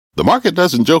The market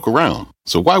doesn't joke around,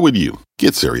 so why would you?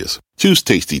 Get serious. Choose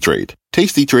Tasty Trade.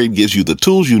 Tasty Trade gives you the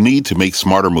tools you need to make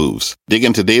smarter moves. Dig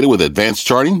into data with advanced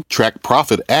charting, track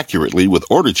profit accurately with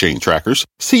order chain trackers,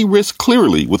 see risk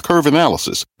clearly with curve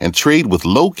analysis, and trade with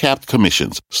low-capped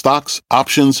commissions, stocks,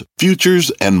 options,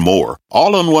 futures, and more.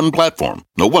 All on one platform.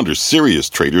 No wonder serious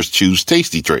traders choose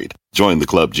Tasty Trade. Join the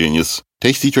club, genius.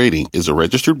 Tasty Trading is a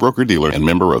registered broker-dealer and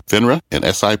member of FINRA and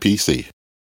SIPC.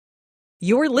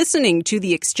 You're listening to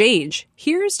The Exchange.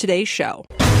 Here's today's show.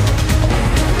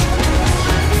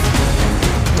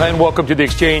 And welcome to The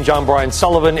Exchange. I'm Brian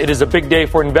Sullivan. It is a big day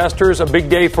for investors, a big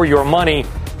day for your money.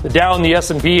 The Dow and the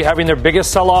S&P having their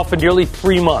biggest sell-off in nearly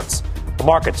 3 months. The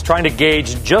market's trying to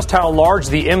gauge just how large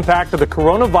the impact of the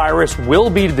coronavirus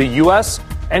will be to the U.S.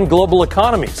 and global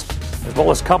economies, as well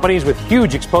as companies with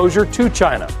huge exposure to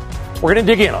China. We're going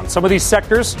to dig in on some of these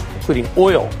sectors, including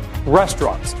oil,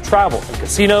 restaurants, travel, and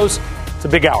casinos. It's a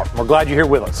big hour. We're glad you're here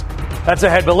with us. That's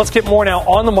ahead, but let's get more now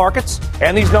on the markets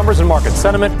and these numbers and market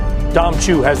sentiment. Dom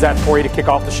Chu has that for you to kick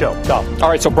off the show. Dom. All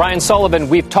right, so Brian Sullivan,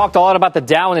 we've talked a lot about the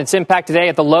Dow and its impact today.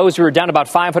 At the lows, we were down about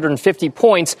 550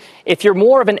 points. If you're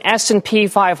more of an S&P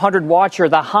 500 watcher,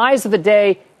 the highs of the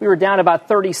day, we were down about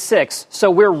 36.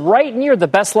 So we're right near the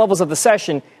best levels of the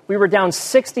session. We were down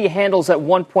 60 handles at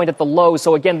one point at the low.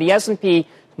 So again, the S&P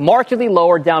markedly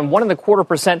lower, down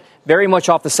 1.25%, very much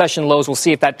off the session lows. We'll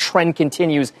see if that trend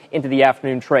continues into the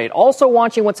afternoon trade. Also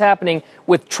watching what's happening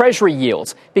with Treasury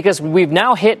yields, because we've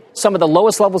now hit some of the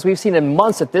lowest levels we've seen in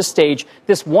months at this stage.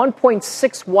 This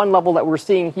 1.61 level that we're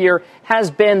seeing here has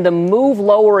been the move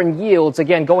lower in yields,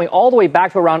 again, going all the way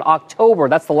back to around October.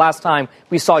 That's the last time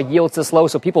we saw yields this low,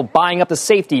 so people buying up the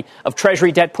safety of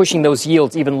Treasury debt, pushing those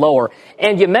yields even lower.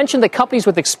 And you mentioned the companies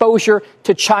with exposure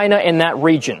to China in that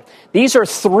region. These are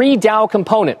 3 Dow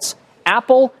components: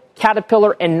 Apple,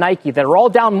 Caterpillar, and Nike, that are all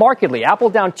down markedly. Apple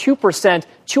down 2%,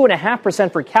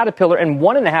 2.5% for Caterpillar, and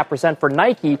 1.5% for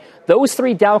Nike. Those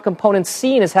 3 Dow components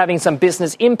seen as having some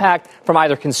business impact from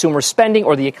either consumer spending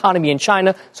or the economy in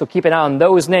China. So keep an eye on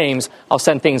those names. I'll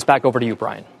send things back over to you,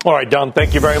 Brian. All right, Dom,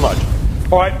 thank you very much.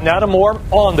 All right, now to more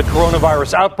on the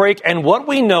coronavirus outbreak and what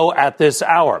we know at this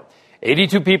hour.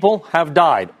 82 people have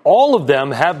died. All of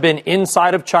them have been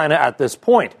inside of China at this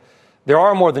point. There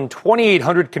are more than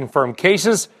 2,800 confirmed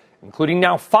cases, including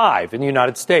now 5 in the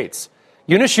United States.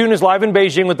 Eunice Yoon is live in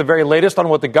Beijing with the very latest on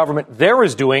what the government there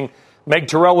is doing. Meg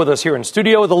Terrell with us here in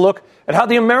studio with a look at how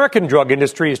the American drug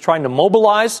industry is trying to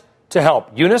mobilize to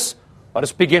help. Eunice, let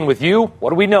us begin with you.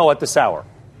 What do we know at this hour?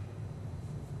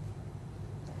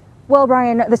 Well,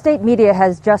 Brian, the state media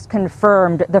has just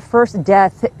confirmed the first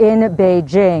death in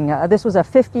Beijing. This was a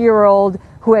 50-year-old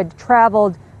who had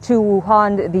traveled to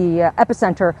Wuhan, the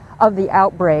epicenter of the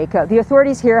outbreak. The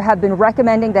authorities here have been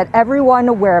recommending that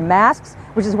everyone wear masks,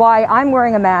 which is why I'm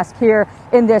wearing a mask here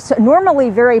in this normally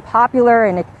very popular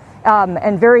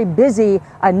and very busy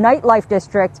nightlife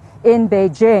district in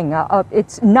Beijing.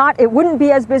 It wouldn't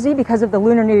be as busy because of the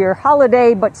Lunar New Year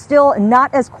holiday, but still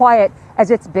not as quiet as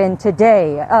it's been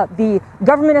today. The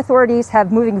government authorities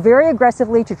have moving very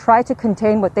aggressively to try to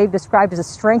contain what they've described as a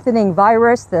strengthening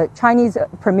virus. The Chinese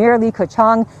Premier Li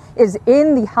Keqiang is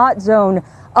in the hot zone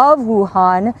of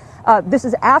Wuhan. This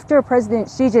is after President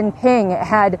Xi Jinping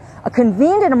had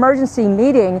convened an emergency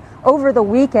meeting over the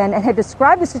weekend and had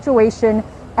described the situation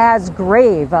as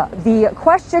grave. The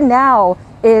question now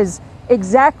is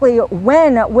exactly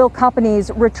when will companies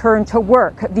return to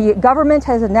work? The government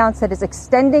has announced that it's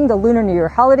extending the Lunar New Year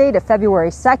holiday to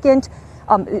February 2nd.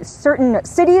 Certain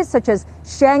cities such as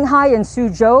Shanghai and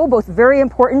Suzhou, both very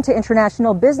important to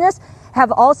international business,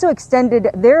 have also extended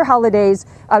their holidays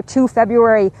to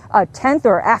February 10th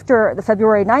or after the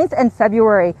February 9th and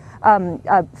February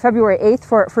 8th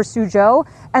for Suzhou.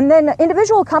 And then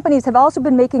individual companies have also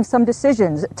been making some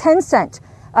decisions. Tencent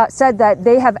said that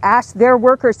they have asked their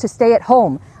workers to stay at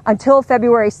home until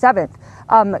February 7th.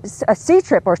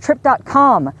 Ctrip or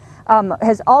Trip.com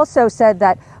has also said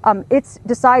that it's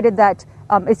decided that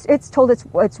it's told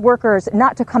its workers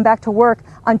not to come back to work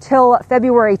until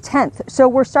February 10th. So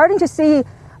we're starting to see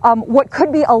what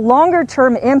could be a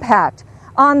longer-term impact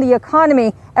on the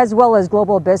economy as well as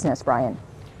global business, Brian.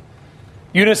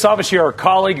 Eunice, obviously you're our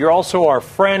colleague. You're also our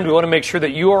friend. We want to make sure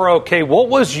that you are okay. What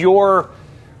was your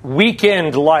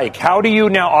weekend like? How do you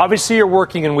now, obviously you're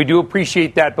working and we do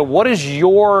appreciate that, but what is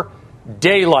your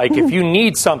day like? If you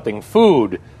need something,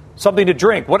 food, something to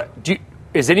drink,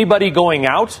 is anybody going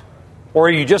out or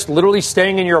are you just literally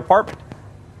staying in your apartment?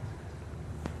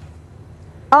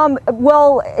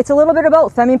 Well, it's a little bit of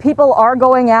both. I mean, people are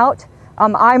going out.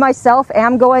 I myself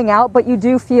am going out, but you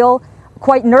do feel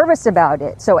quite nervous about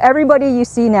it. So everybody you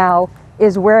see now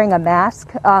is wearing a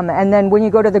mask. And then when you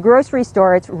go to the grocery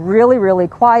store, it's really, really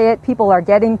quiet. People are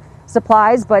getting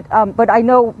supplies, but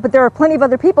there are plenty of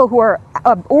other people who are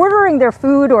ordering their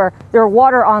food or their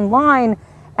water online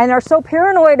and are so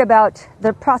paranoid about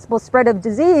the possible spread of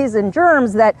disease and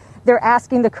germs that they're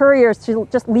asking the couriers to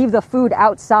just leave the food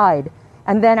outside.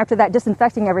 And then after that,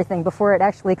 disinfecting everything before it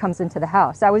actually comes into the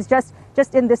house. I was just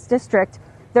in this district.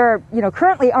 There,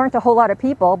 currently aren't a whole lot of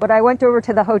people, but I went over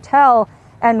to the hotel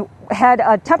and had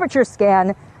a temperature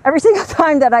scan every single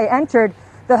time that I entered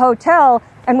the hotel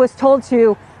and was told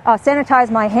to sanitize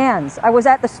my hands. I was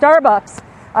at the Starbucks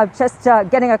just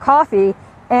getting a coffee,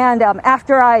 and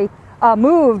after I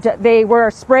moved, they were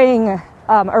spraying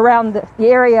around the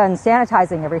area and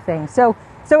sanitizing everything. So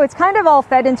it's kind of all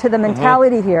fed into the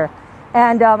mentality here.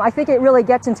 And I think it really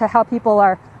gets into how people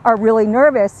are really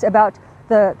nervous about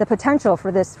the potential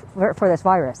for this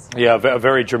virus. Yeah, a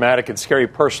very dramatic and scary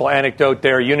personal anecdote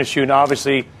there. Eunice Yoon,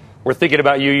 obviously, we're thinking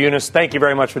about you, Eunice. Thank you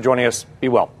very much for joining us. Be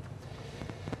well.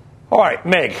 All right,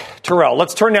 Meg, Terrell,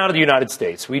 let's turn now to the United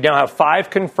States. We now have 5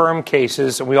 confirmed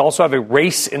cases, and we also have a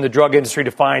race in the drug industry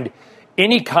to find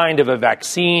any kind of a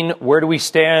vaccine. Where do we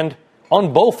stand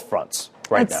on both fronts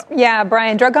right now? Yeah,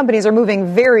 Brian, drug companies are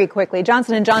moving very quickly.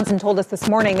 Johnson & Johnson told us this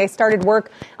morning they started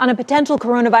work on a potential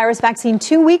coronavirus vaccine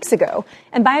 2 weeks ago.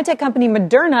 And biotech company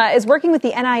Moderna is working with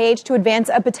the NIH to advance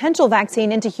a potential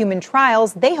vaccine into human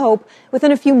trials, they hope,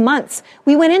 within a few months.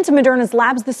 We went into Moderna's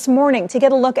labs this morning to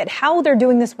get a look at how they're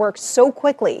doing this work so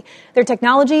quickly. Their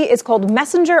technology is called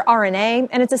messenger RNA,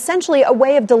 and it's essentially a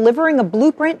way of delivering a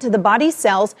blueprint to the body's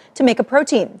cells to make a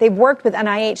protein. They've worked with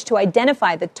NIH to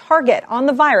identify the target on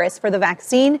the virus for the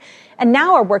vaccine, and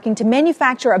now are working to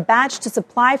manufacture a batch to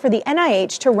supply for the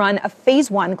NIH to run a phase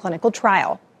 1 clinical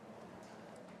trial.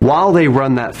 While they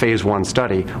run that phase 1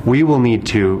 study, we will need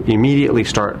to immediately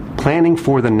start planning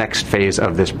for the next phase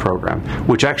of this program,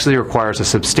 which actually requires a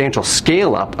substantial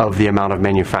scale-up of the amount of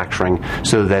manufacturing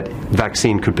so that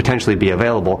vaccine could potentially be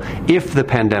available if the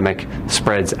pandemic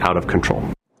spreads out of control.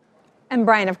 And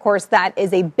Brian, of course, that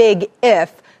is a big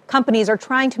if. Companies are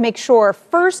trying to make sure,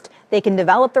 first, they can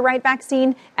develop the right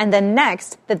vaccine, and then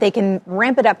next, that they can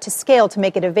ramp it up to scale to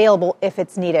make it available if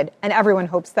it's needed. And everyone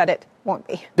hopes that it won't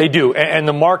be. They do. And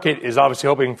the market is obviously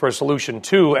hoping for a solution,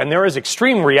 too. And there is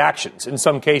extreme reactions in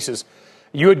some cases.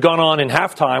 You had gone on in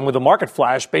halftime with a market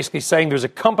flash basically saying there's a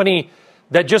company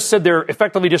that just said they're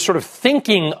effectively just sort of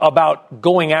thinking about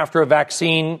going after a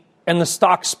vaccine, and the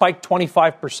stock spiked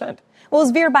 25%. Well,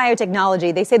 it's Vir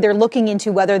Biotechnology. They say they're looking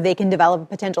into whether they can develop a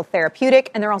potential therapeutic,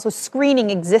 and they're also screening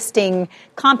existing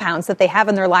compounds that they have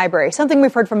in their library, something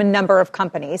we've heard from a number of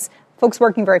companies. Folks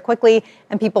working very quickly,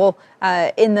 and people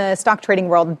in the stock trading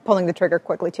world pulling the trigger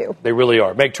quickly, too. They really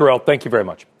are. Meg Terrell, thank you very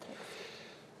much.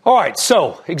 All right,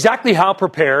 so exactly how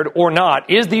prepared or not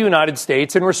is the United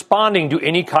States in responding to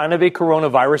any kind of a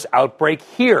coronavirus outbreak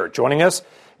here? Joining us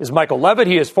is Michael Levitt.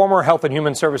 He is former Health and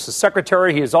Human Services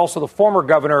Secretary. He is also the former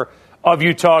governor of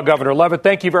Utah. Governor Levitt,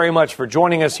 thank you very much for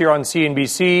joining us here on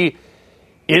CNBC.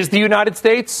 Is the United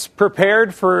States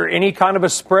prepared for any kind of a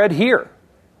spread here?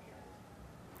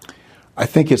 I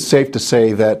think it's safe to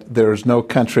say that there's no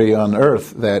country on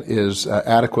earth that is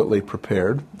adequately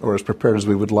prepared, or as prepared as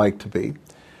we would like to be.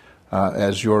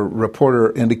 As your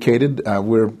reporter indicated,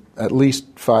 we're at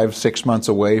least 5-6 months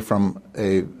away from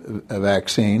a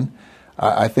vaccine.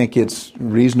 I think it's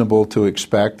reasonable to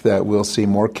expect that we'll see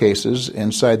more cases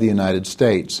inside the United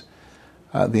States.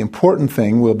 The important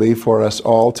thing will be for us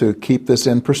all to keep this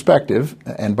in perspective,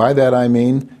 and by that I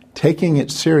mean taking it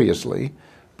seriously,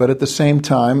 but at the same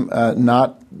time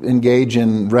not engage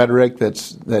in rhetoric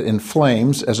that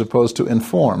inflames as opposed to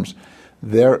informs.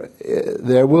 There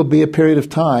will be a period of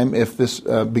time, if this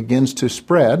begins to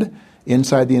spread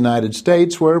inside the United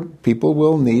States, where people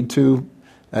will need to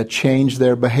change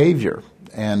their behavior.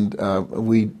 And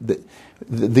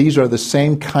these are the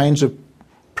same kinds of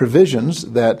provisions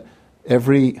that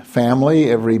every family,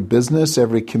 every business,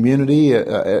 every community,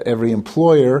 every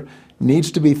employer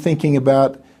needs to be thinking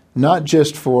about, not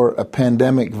just for a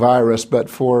pandemic virus, but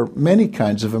for many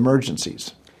kinds of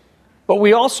emergencies. But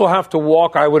we also have to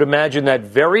walk, I would imagine, that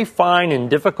very fine and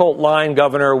difficult line,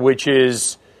 Governor, which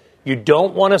is you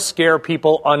don't want to scare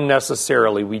people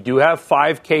unnecessarily. We do have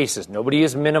 5 cases. Nobody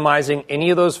is minimizing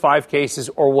any of those 5 cases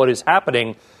or what is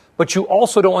happening. But you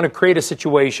also don't want to create a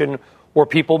situation where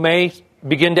people may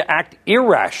begin to act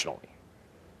irrationally.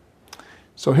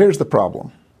 So here's the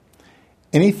problem.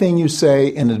 Anything you say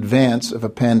in advance of a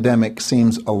pandemic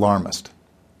seems alarmist.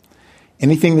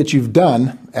 Anything that you've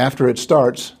done after it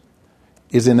starts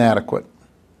is inadequate.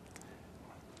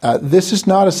 This is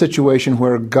not a situation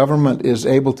where government is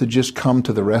able to just come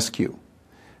to the rescue.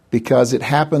 because it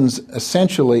happens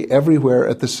essentially everywhere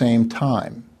at the same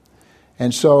time.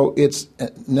 And so it's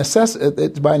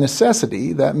by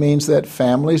necessity. That means that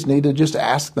families need to just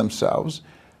ask themselves,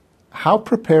 how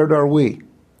prepared are we?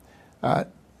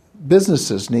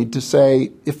 Businesses need to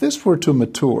say, if this were to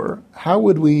mature, how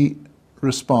would we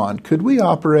respond? Could we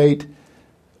operate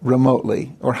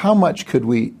remotely? Or how much could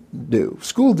we do?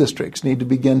 School districts need to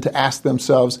begin to ask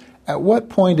themselves, at what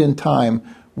point in time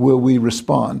will we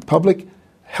respond? Public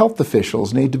health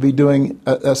officials need to be doing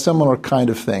a similar kind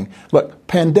of thing. Look,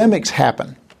 pandemics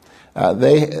happen.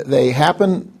 They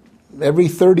happen every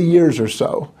 30 years or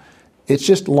so. It's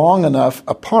just long enough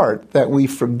apart that we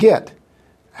forget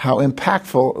how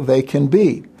impactful they can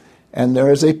be. And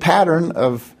there is a pattern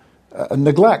of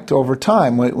neglect over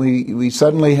time. We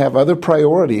suddenly have other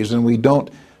priorities and we don't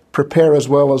prepare as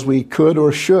well as we could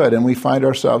or should, and we find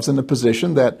ourselves in a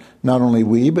position that not only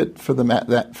we, but for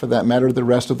that matter, the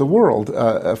rest of the world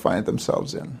find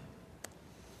themselves in.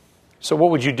 So what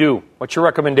would you do? What's your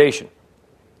recommendation?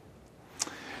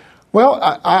 Well,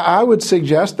 I would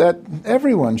suggest that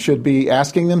everyone should be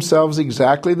asking themselves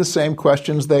exactly the same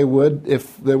questions they would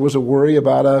if there was a worry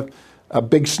about a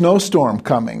big snowstorm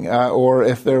coming, or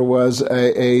if there was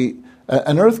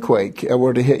an earthquake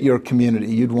were to hit your community.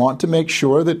 You'd want to make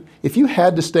sure that if you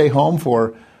had to stay home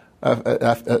for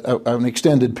an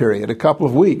extended period, a couple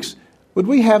of weeks, would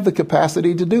we have the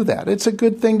capacity to do that? It's a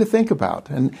good thing to think about.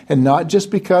 And not just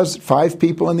because 5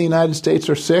 people in the United States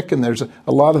are sick and there's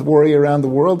a lot of worry around the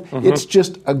world. Mm-hmm. It's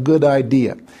just a good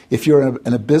idea. If you're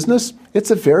in a business, it's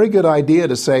a very good idea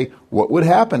to say, what would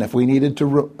happen if we needed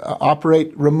to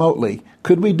operate remotely?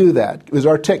 Could we do that? Is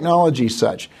our technology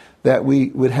such that we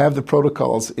would have the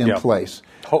protocols in place?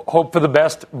 Hope for the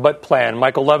best, but plan.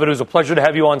 Michael Levitt, it was a pleasure to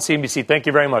have you on CNBC. Thank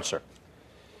you very much, sir.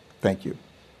 Thank you.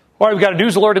 All right, we've got a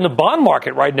news alert in the bond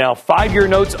market right now. 5-year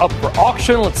notes up for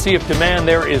auction. Let's see if demand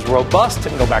there is robust.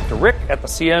 And go back to Rick at the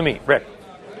CME. Rick.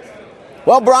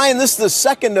 Well, Brian, this is the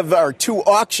second of our 2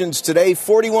 auctions today.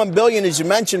 $41 billion, as you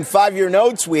mentioned, 5-year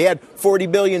notes. We had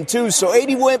 $40 billion, too. So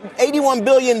 $81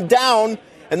 billion down.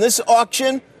 And this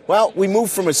auction, well, we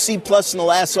moved from a C+ in the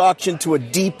last auction to a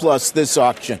D+ this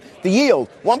auction. The yield,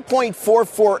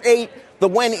 1.448. The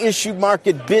when issued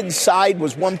market bid side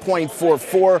was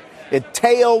 1.44. It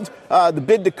tailed the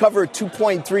bid to cover at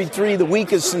 2.33, the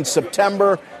weakest in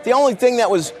September. The only thing that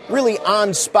was really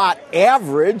on spot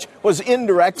average was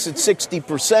indirects at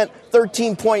 60%.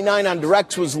 13.9 on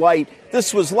directs was light.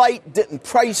 This was light, didn't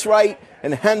price right,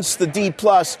 and hence the D+.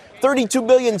 $32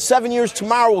 billion 7 years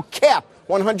tomorrow will cap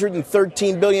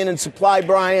 $113 billion in supply,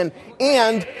 Brian.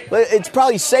 And it's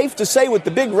probably safe to say with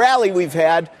the big rally we've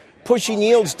had, pushing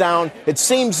yields down, it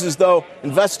seems as though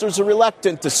investors are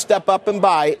reluctant to step up and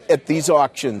buy at these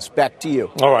auctions. Back to you.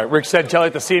 All right, Rick Santelli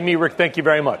at the CME. Rick, thank you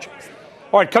very much.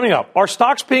 All right, coming up, are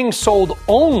stocks being sold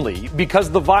only because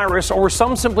of the virus, or are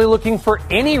some simply looking for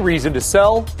any reason to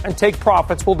sell and take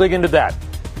profits? We'll dig into that.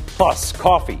 Plus,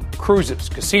 coffee, cruises,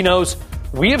 casinos.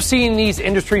 We have seen these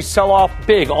industries sell off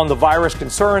big on the virus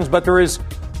concerns, but there is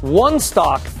one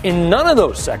stock in none of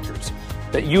those sectors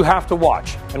that you have to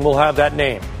watch, and we'll have that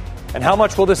name. And how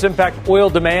much will this impact oil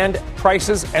demand,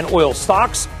 prices, and oil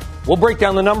stocks? We'll break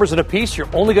down the numbers in a piece you're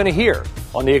only going to hear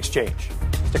on The Exchange.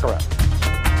 Stick around.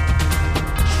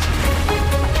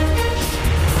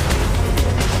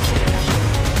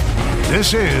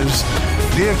 This is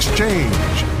The Exchange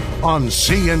on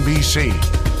CNBC.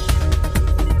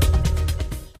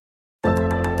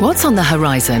 What's on the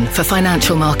horizon for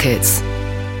financial markets?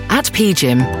 At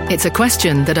PGIM, it's a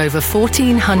question that over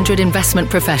 1,400 investment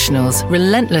professionals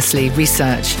relentlessly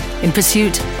research in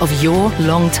pursuit of your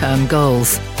long-term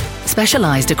goals.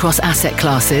 Specialized across asset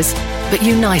classes, but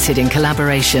united in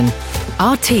collaboration,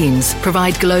 our teams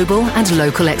provide global and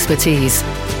local expertise.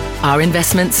 Our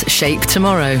investments shape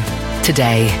tomorrow,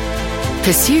 today.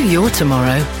 Pursue your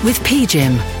tomorrow with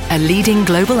PGIM, a leading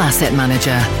global asset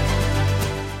manager.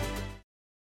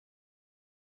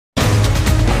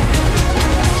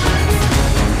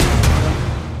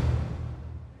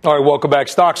 All right, welcome back.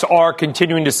 Stocks are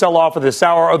continuing to sell off at this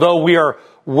hour, although we are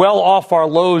well off our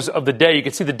lows of the day. You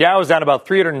can see the Dow is down about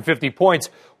 350 points.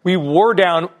 We were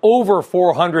down over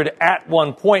 400 at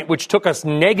one point, which took us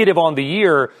negative on the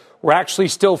year. We're actually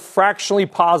still fractionally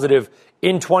positive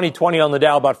in 2020 on the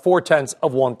Dow, about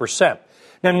 0.4%.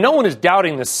 Now, no one is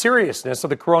doubting the seriousness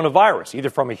of the coronavirus, either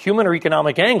from a human or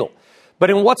economic angle. But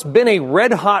in what's been a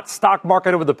red-hot stock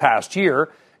market over the past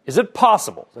year, is it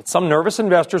possible that some nervous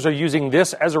investors are using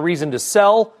this as a reason to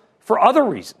sell for other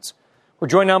reasons? We're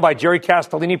joined now by Jerry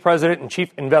Castellini, President and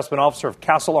Chief Investment Officer of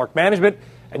Castle Ark Management,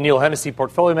 and Neil Hennessy,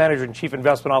 Portfolio Manager and Chief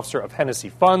Investment Officer of Hennessy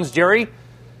Funds. Jerry,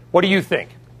 what do you think?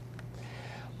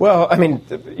 Well, I mean,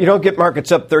 you don't get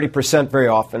markets up 30% very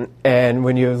often. And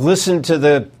when you listen to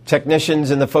the technicians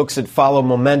and the folks that follow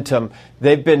momentum,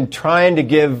 they've been trying to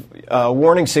give a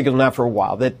warning signal now for a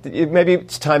while that maybe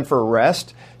it's time for a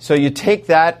rest. So you take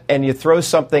that and you throw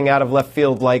something out of left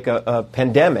field like a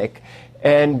pandemic.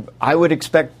 And I would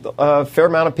expect a fair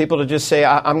amount of people to just say,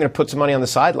 I'm going to put some money on the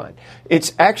sideline.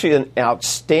 It's actually an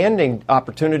outstanding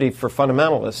opportunity for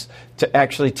fundamentalists to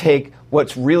actually take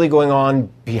what's really going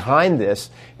on behind this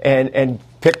and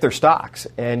pick their stocks.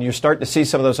 And you're starting to see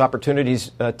some of those opportunities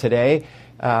today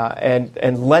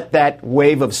and let that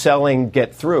wave of selling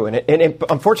get through. And it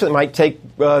unfortunately might take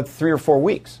 3 or 4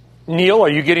 weeks. Neil, are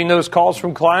you getting those calls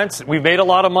from clients? We've made a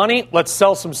lot of money. Let's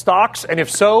sell some stocks. And if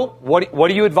so, what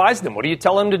do you advise them? What do you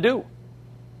tell them to do?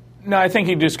 No, I think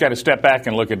you just got to step back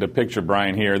and look at the picture,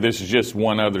 Brian, here. This is just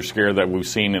one other scare that we've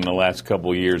seen in the last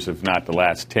couple of years, if not the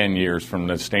last 10 years, from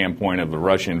the standpoint of the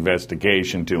Russia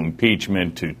investigation to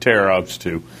impeachment to tariffs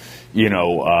to,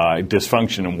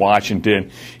 dysfunction in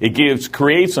Washington. It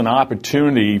creates an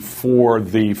opportunity for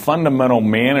the fundamental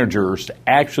managers to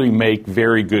actually make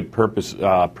very good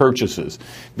purchases.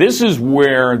 This is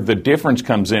where the difference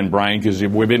comes in, Brian, because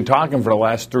we've been talking for the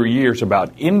last 3 years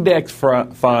about index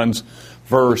funds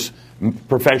versus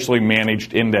professionally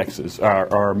managed indexes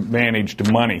or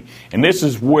managed money. And this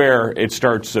is where it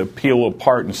starts to peel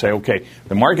apart and say, okay,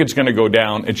 the market's going to go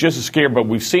down. It's just a scare, but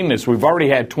we've seen this. We've already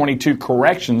had 22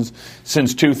 corrections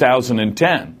since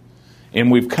 2010.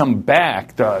 And we've come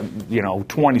back to,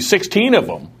 16 of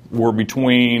them were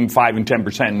between 5 and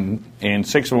 10%, and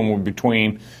 6 of them were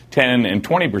between 10 and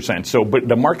 20%. So, but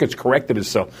the market's corrected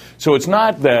itself. So it's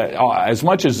not that as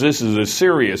much as this is a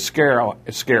serious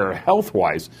scare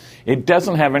health-wise, it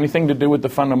doesn't have anything to do with the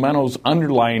fundamentals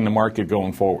underlying the market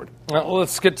going forward. Well,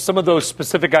 let's get some of those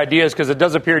specific ideas, because it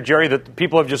does appear, Jerry, that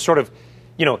people have just sort of,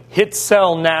 hit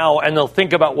sell now and they'll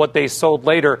think about what they sold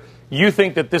later. You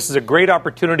think that this is a great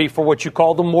opportunity for what you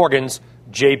call the Morgans,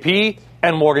 JP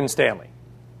and Morgan Stanley.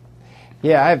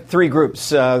 Yeah, I have 3 groups.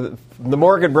 The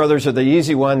Morgan brothers are the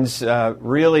easy ones,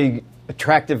 really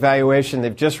attractive valuation.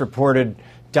 They've just reported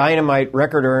dynamite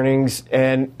record earnings,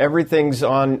 and everything's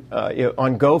on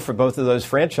go for both of those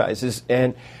franchises.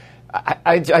 And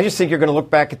I just think you're going to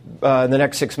look back in the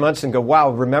next 6 months and go,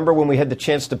 wow, remember when we had the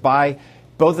chance to buy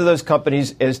both of those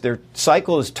companies as their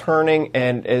cycle is turning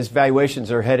and as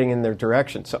valuations are heading in their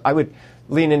direction. So I would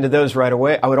lean into those right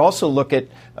away. I would also look at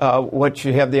what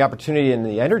you have the opportunity in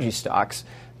the energy stocks,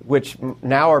 which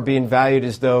now are being valued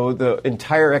as though the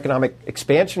entire economic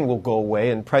expansion will go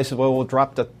away and price of oil will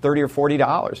drop to $30 or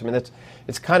 $40. I mean,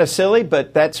 it's kind of silly,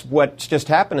 but that's what's just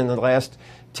happened in the last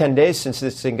 10 days since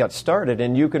this thing got started.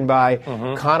 And you can buy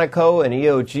Conoco and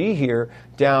EOG here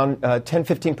down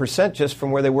 10-15% just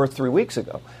from where they were 3 weeks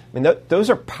ago. I mean, those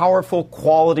are powerful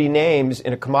quality names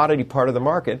in a commodity part of the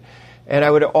market. And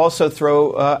I would also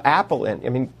throw Apple in. I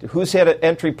mean, who's had an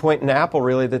entry point in Apple,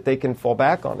 really, that they can fall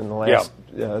back on in the last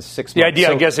 6 months? The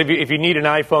idea, I guess, if you need an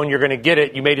iPhone, you're going to get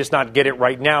it. You may just not get it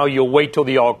right now. You'll wait till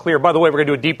the all clear. By the way, we're going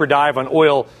to do a deeper dive on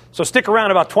oil. So stick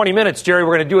around about 20 minutes, Jerry.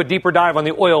 We're going to do a deeper dive on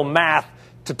the oil math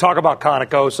to talk about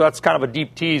Conoco. So that's kind of a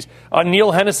deep tease.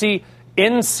 Neil Hennessy,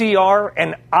 NCR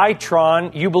and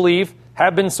Itron, you believe,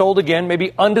 have been sold again,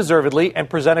 maybe undeservedly, and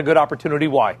present a good opportunity.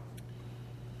 Why?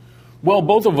 Well,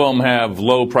 both of them have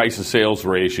low price-to-sales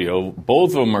ratio.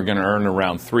 Both of them are going to earn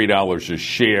around $3 a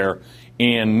share,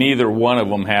 and neither one of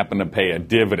them happen to pay a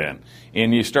dividend.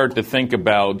 And you start to think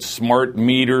about smart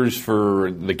meters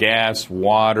for the gas,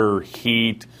 water,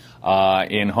 heat,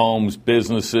 in homes,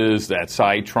 businesses, that's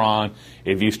Itron.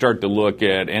 If you start to look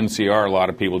at NCR, a lot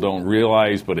of people don't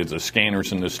realize, but it's the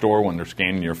scanners in the store when they're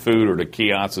scanning your food, or the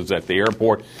kiosks at the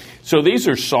airport. So these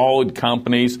are solid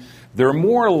companies. They're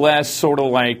more or less sort of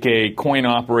like a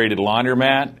coin-operated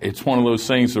laundromat. It's one of those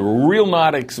things that are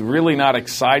really not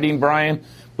exciting, Brian,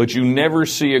 but you never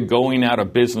see a going out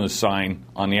of business sign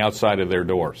on the outside of their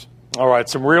doors. All right,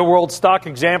 some real-world stock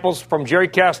examples from Jerry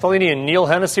Castellini and Neil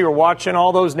Hennessy. We're watching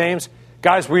all those names.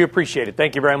 Guys, we appreciate it.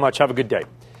 Thank you very much. Have a good day.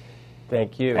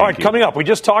 Thank you. All right, coming up, we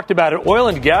just talked about it. Oil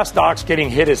and gas stocks getting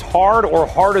hit as hard or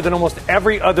harder than almost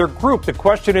every other group. The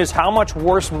question is, how much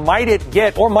worse might it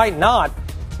get or might not?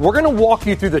 We're going to walk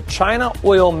you through the China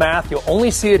oil math. You'll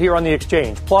only see it here on the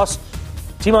exchange. Plus,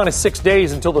 T-minus 6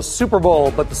 days until the Super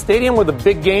Bowl, but the stadium where the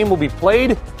big game will be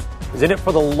played is in it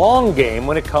for the long game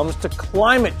when it comes to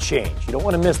climate change. You don't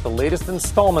want to miss the latest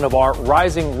installment of our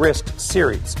Rising Risk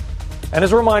series. And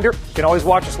as a reminder, you can always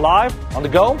watch us live, on the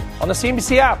go, on the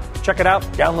CNBC app. Check it out,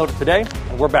 download it today,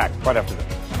 and we're back right after this.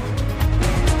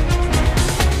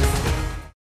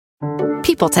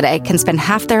 People today can spend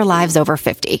half their lives over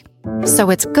 50.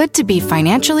 So it's good to be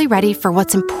financially ready for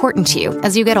what's important to you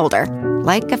as you get older,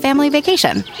 like a family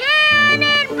vacation.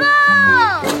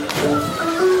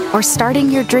 Or starting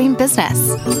your dream business.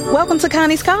 Welcome to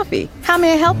Connie's Coffee. How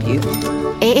may I help you?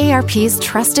 AARP's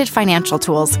trusted financial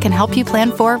tools can help you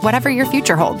plan for whatever your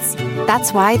future holds.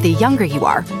 That's why the younger you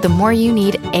are, the more you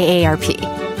need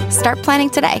AARP. Start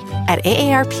planning today at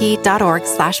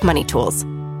aarp.org/moneytools.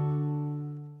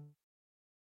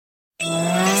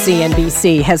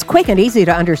 CNBC has quick and easy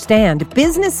to understand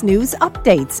business news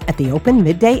updates at the open,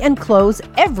 midday, and close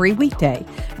every weekday.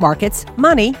 Markets,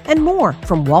 money, and more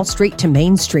from Wall Street to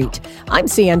Main Street. I'm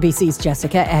CNBC's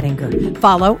Jessica Ettinger.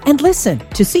 Follow and listen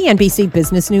to CNBC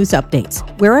Business News Updates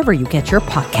wherever you get your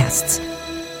podcasts.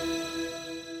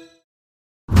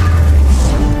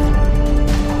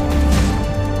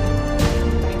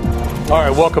 All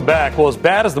right, welcome back. Well, as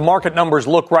bad as the market numbers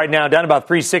look right now, down about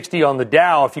 360 on the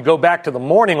Dow. If you go back to the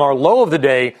morning, our low of the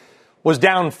day was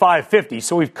down 550.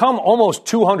 So we've come almost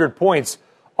 200 points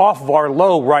off of our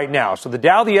low right now. So the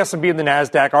Dow, the S&P, and the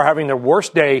NASDAQ are having their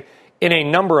worst day in a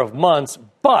number of months.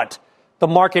 But the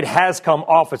market has come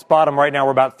off its bottom. Right now,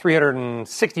 we're about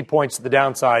 360 points to the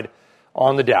downside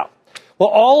on the Dow. Well,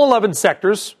 all 11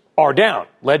 sectors are down,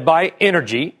 led by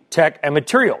energy, tech, and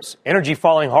materials. Energy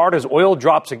falling hard as oil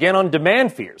drops again on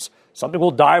demand fears, something we'll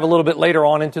dive a little bit later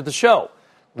on into the show.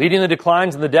 Leading the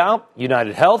declines in the Dow,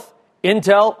 United Health,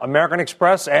 Intel, American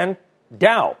Express, and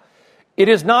Dow. It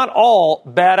is not all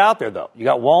bad out there, though. You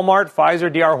got Walmart,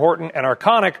 Pfizer, D.R. Horton, and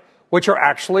Arconic, which are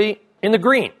actually in the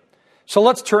green. So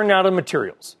let's turn now to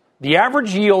materials. The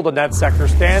average yield in that sector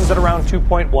stands at around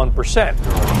 2.1%.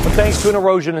 But thanks to an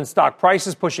erosion in stock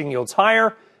prices pushing yields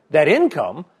higher, that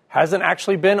income hasn't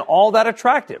actually been all that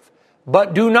attractive.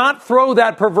 But do not throw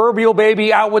that proverbial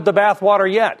baby out with the bathwater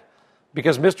yet,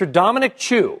 because Mr. Dominic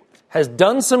Chu has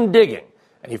done some digging,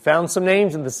 and he found some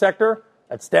names in the sector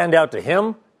that stand out to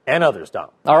him and others, Dom.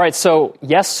 All right, so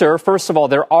yes, sir. First of all,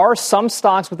 there are some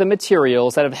stocks within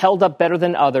materials that have held up better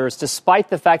than others, despite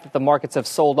the fact that the markets have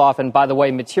sold off. And by the way,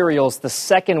 materials, the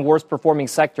second worst performing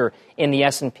sector in the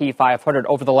S&P 500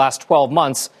 over the last 12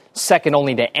 months, second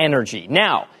only to energy.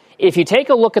 Now, if you take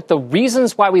a look at the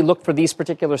reasons why we look for these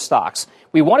particular stocks,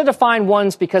 we wanted to find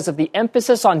ones because of the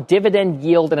emphasis on dividend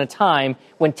yield in a time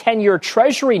when 10-year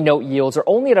Treasury note yields are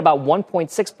only at about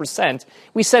 1.6%.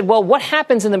 We said, well, what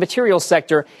happens in the materials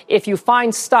sector if you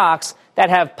find stocks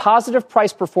that have positive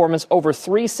price performance over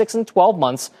 3, 6, and 12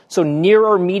 months, so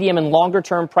nearer, medium, and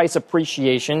longer-term price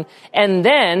appreciation, and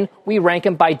then we rank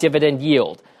them by dividend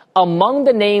yield. Among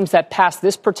the names that pass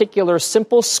this particular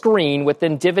simple screen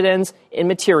within dividends in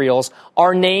materials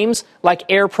are names like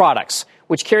Air Products,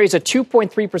 which carries a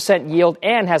 2.3% yield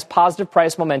and has positive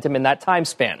price momentum in that time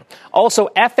span. Also,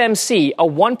 FMC, a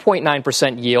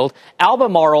 1.9% yield,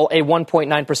 Albemarle, a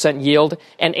 1.9% yield,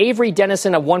 and Avery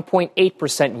Dennison, a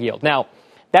 1.8% yield. Now,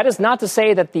 that is not to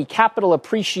say that the capital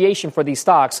appreciation for these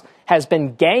stocks has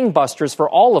been gangbusters for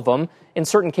all of them. In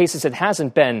certain cases, it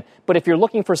hasn't been. But if you're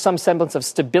looking for some semblance of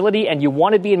stability and you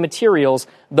want to be in materials,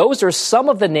 those are some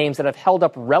of the names that have held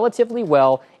up relatively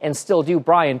well and still do,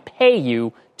 Brian, pay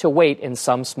you to wait in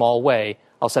some small way.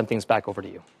 I'll send things back over to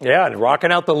you. Yeah, and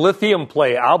rocking out the lithium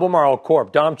play, Albemarle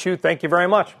Corp. Dom Chu, thank you very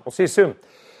much. We'll see you soon.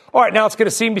 All right, now let's get a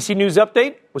CNBC News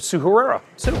update with Sue Herrera.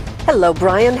 Sue. Hello,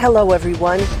 Brian. Hello,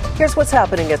 everyone. Here's what's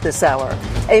happening at this hour.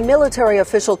 A military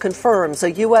official confirms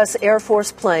a U.S. Air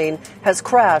Force plane has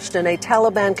crashed in a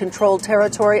Taliban-controlled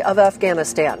territory of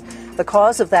Afghanistan. The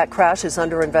cause of that crash is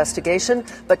under investigation,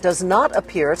 but does not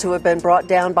appear to have been brought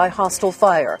down by hostile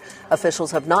fire.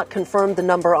 Officials have not confirmed the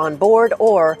number on board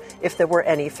or if there were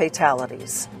any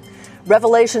fatalities.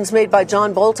 Revelations made by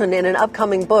John Bolton in an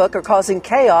upcoming book are causing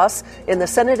chaos in the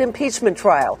Senate impeachment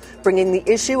trial, bringing the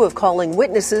issue of calling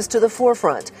witnesses to the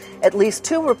forefront. At least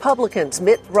 2 Republicans,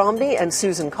 Mitt Romney and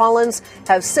Susan Collins,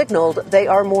 have signaled they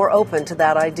are more open to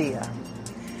that idea.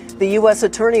 The U.S.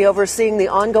 attorney overseeing the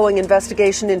ongoing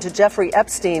investigation into Jeffrey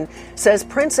Epstein says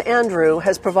Prince Andrew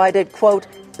has provided, quote,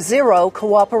 zero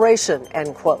cooperation,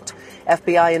 end quote.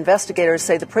 FBI investigators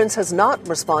say the prince has not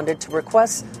responded to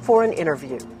requests for an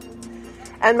interview.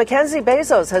 And Mackenzie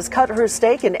Bezos has cut her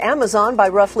stake in Amazon by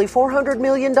roughly $400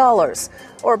 million,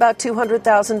 or about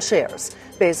 200,000 shares.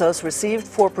 Bezos received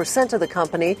 4% of the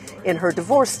company in her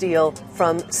divorce deal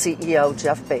from CEO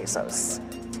Jeff Bezos.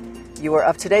 You are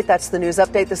up to date. That's the news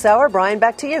update this hour. Brian,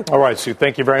 back to you. All right, Sue,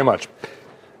 thank you very much.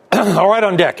 All right,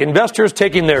 on deck, investors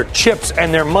taking their chips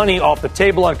and their money off the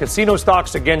table on casino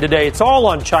stocks again today. It's all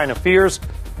on China fears.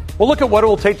 We'll look at what it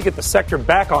will take to get the sector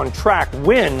back on track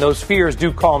when those fears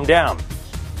do calm down.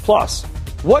 Plus,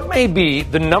 what may be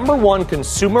the number one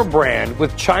consumer brand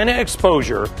with China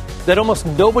exposure that almost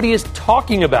nobody is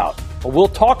talking about. But we'll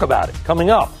talk about it coming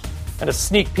up. And a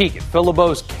sneak peek at Phil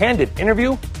LeBeau's candid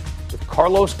interview with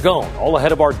Carlos Ghosn, all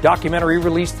ahead of our documentary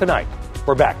release tonight.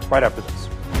 We're back right after this.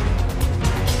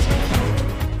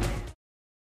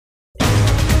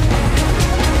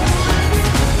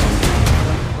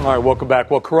 All right, welcome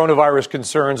back. Well, coronavirus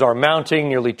concerns are mounting.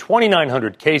 Nearly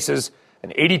 2,900 cases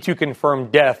and 82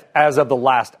 confirmed deaths as of the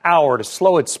last hour. To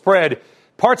slow its spread,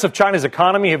 parts of China's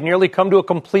economy have nearly come to a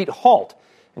complete halt.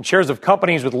 And shares of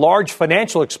companies with large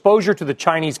financial exposure to the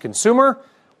Chinese consumer,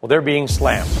 well, they're being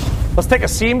slammed. Let's take a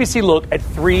CNBC look at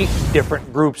three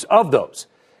different groups of those.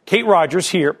 Kate Rogers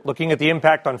here, looking at the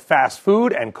impact on fast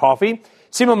food and coffee.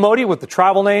 Seema Modi with the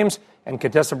travel names. And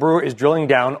Contessa Brewer is drilling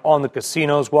down on the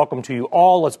casinos. Welcome to you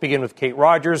all. Let's begin with Kate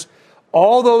Rogers.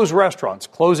 All those restaurants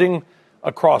closing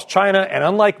across China. And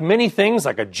unlike many things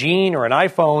like a jean or an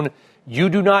iPhone, you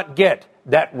do not get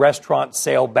that restaurant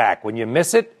sale back. When you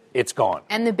miss it, it's gone.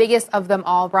 And the biggest of them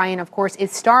all, Brian, of course,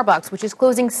 is Starbucks, which is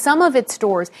closing some of its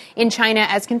stores in China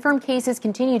as confirmed cases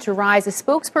continue to rise. A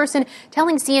spokesperson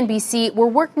telling CNBC, we're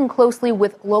working closely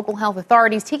with local health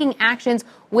authorities, taking actions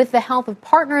with the health of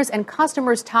partners and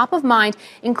customers top of mind,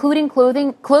 including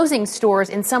closing stores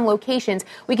in some locations.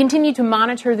 We continue to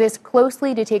monitor this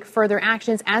closely to take further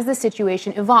actions as the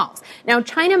situation evolves. Now,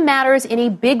 China matters in a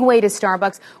big way to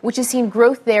Starbucks, which has seen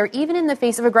growth there even in the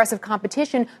face of aggressive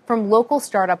competition from local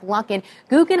startup Luckin.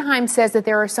 Guggenheim says that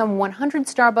there are some 100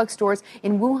 Starbucks stores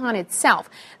in Wuhan itself.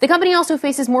 The company also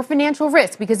faces more financial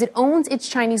risk because it owns its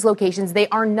Chinese locations. They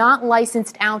are not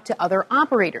licensed out to other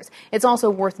operators. It's also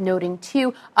worth noting,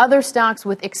 too, other stocks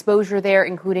with exposure there,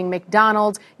 including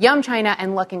McDonald's, Yum China,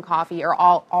 and Luckin Coffee, are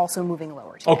all also moving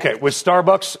lower today. Okay, with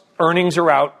Starbucks, earnings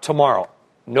are out tomorrow.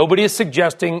 Nobody is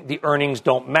suggesting the earnings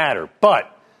don't matter,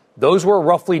 but those were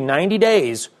roughly 90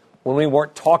 days when we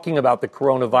weren't talking about the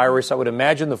coronavirus. I would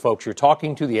imagine the folks you're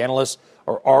talking to, the analysts,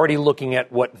 are already looking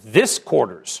at what this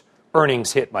quarter's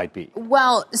earnings hit might be.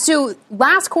 Well, so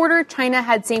last quarter, China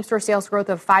had same-store sales growth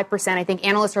of 5%. I think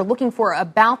analysts are looking for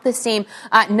about the same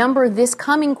number this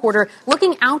coming quarter.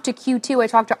 Looking out to Q2, I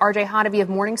talked to RJ Hottovy of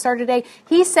Morningstar today.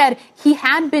 He said he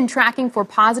had been tracking for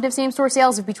positive same-store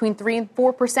sales of between 3 and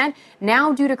 4%.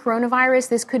 Now, due to coronavirus,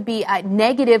 this could be a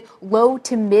negative low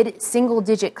to mid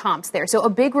single-digit comps there. So a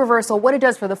big reversal. What it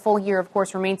does for the full year, of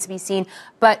course, remains to be seen.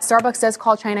 But Starbucks does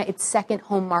call China its second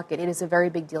home market. It is a very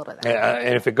big deal to them.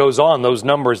 And if it goes on, those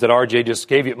numbers that RJ just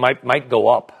gave you might go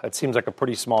up. That seems like a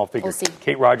pretty small figure. We'll see.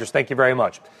 Kate Rogers, thank you very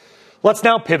much. Let's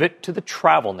now pivot to the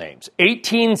travel names.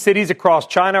 18 cities across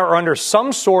China are under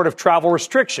some sort of travel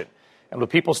restriction. And with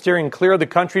people steering clear of the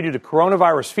country due to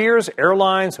coronavirus fears,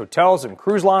 airlines, hotels, and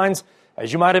cruise lines,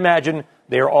 as you might imagine,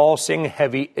 they are all seeing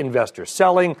heavy investor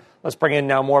selling. Let's bring in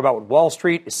now more about what Wall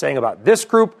Street is saying about this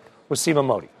group with Seema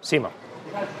Modi. Seema.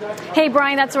 Hey,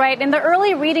 Brian, that's right. And the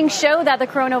early readings show that the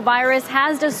coronavirus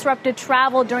has disrupted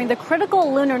travel during the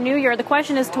critical Lunar New Year. The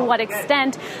question is to what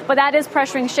extent, but that is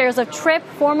pressuring shares of Trip,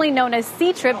 formerly known as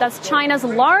Ctrip. That's China's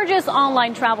largest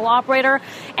online travel operator.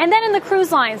 And then in the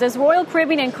cruise lines, as Royal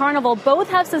Caribbean and Carnival both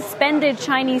have suspended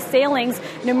Chinese sailings,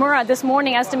 Nomura this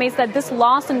morning estimates that this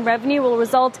loss in revenue will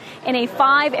result in a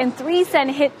 5 and 3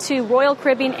 cent hit to Royal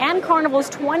Caribbean and Carnival's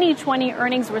 2020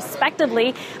 earnings,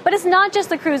 respectively. But it's not just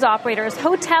the cruise operators.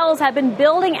 Hotels have been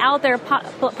building out their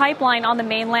pipeline on the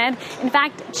mainland. In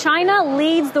fact, China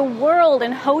leads the world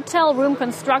in hotel room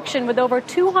construction with over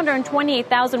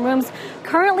 228,000 rooms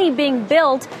currently being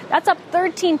built. That's up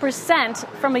 13%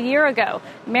 from a year ago.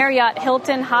 Marriott,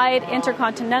 Hilton, Hyatt,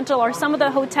 Intercontinental are some of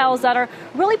the hotels that are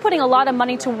really putting a lot of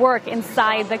money to work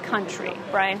inside the country.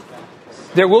 Brian?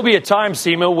 There will be a time,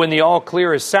 Seema, when the all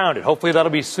clear is sounded. Hopefully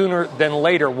that'll be sooner than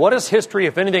later. What does history,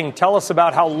 if anything, tell us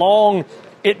about how long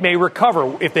it may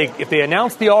recover? If they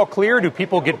announce the all clear, do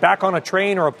people get back on a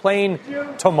train or a plane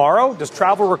tomorrow? Does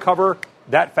travel recover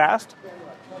that fast?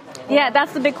 Yeah,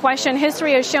 that's the big question.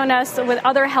 History has shown us with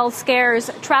other health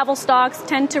scares, travel stocks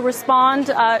tend to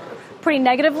respond pretty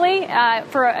negatively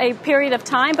for a period of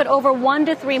time, but over 1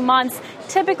 to 3 months,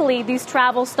 typically these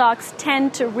travel stocks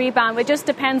tend to rebound. It just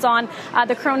depends on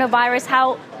the coronavirus,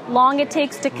 how long it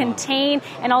takes to contain,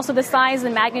 and also the size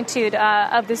and magnitude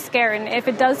of the scare. And if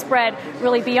it does spread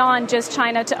really beyond just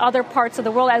China to other parts of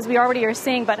the world, as we already are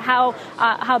seeing, but how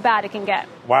bad it can get.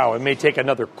 Wow, it may take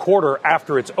another quarter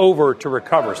after it's over to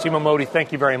recover. Seema Modi,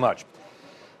 thank you very much.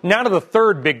 Now to the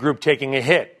third big group taking a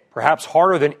hit, perhaps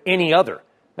harder than any other.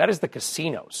 That is the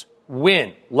casinos.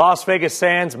 Wynn, Las Vegas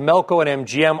Sands, Melco, and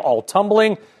MGM all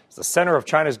tumbling as the center of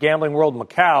China's gambling world,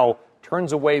 Macau,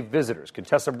 turns away visitors.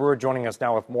 Contessa Brewer joining us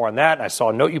now with more on that. And I saw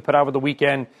a note you put out over the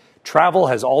weekend. Travel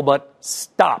has all but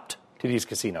stopped to these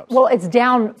casinos. Well, it's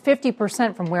down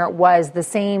 50% from where it was the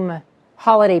same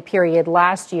holiday period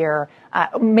last year,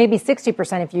 maybe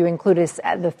 60% if you include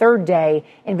the third day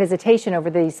in visitation over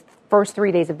these first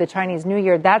 3 days of the Chinese New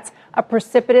Year. That's a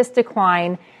precipitous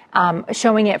decline,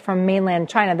 showing it from mainland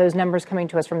China, those numbers coming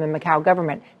to us from the Macau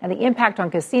government. Now, the impact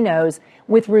on casinos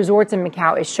with resorts in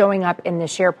Macau is showing up in the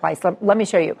share price. Let me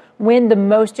show you. Wynn, the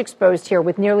most exposed here,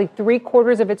 with nearly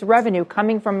 3/4 of its revenue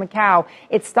coming from Macau,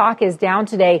 its stock is down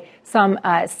today some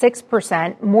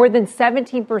 6%, more than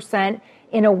 17%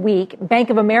 in a week. Bank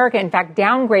of America, in fact,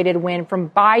 downgraded Wynn from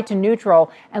buy to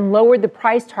neutral and lowered the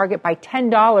price target by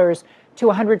 $10 to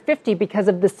 $150 because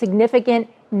of the significant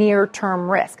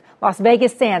near-term risk. Las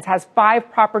Vegas Sands has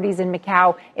 5 properties in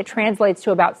Macau. It translates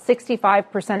to about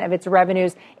 65% of its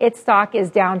revenues. Its stock is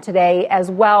down today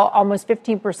as well, almost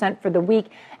 15% for the week.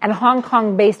 And Hong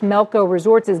Kong-based Melco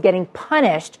Resorts is getting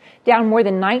punished, down more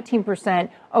than 19%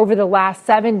 over the last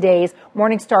 7 days.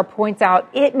 Morningstar points out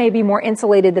it may be more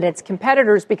insulated than its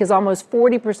competitors because almost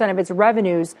 40% of its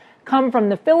revenues come from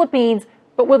the Philippines.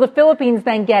 But will the Philippines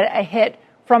then get a hit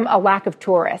from a lack of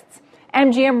tourists?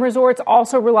 MGM Resorts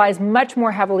also relies much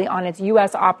more heavily on its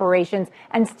U.S. operations,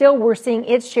 and still we're seeing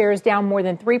its shares down more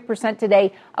than 3%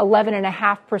 today,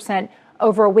 11.5%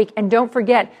 over a week. And don't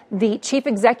forget, the chief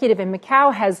executive in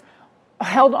Macau has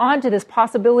held on to this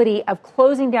possibility of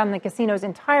closing down the casinos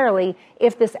entirely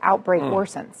if this outbreak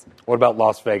worsens. What about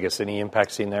Las Vegas? Any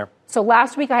impact seen there? So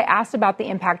last week I asked about the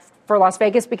impact for Las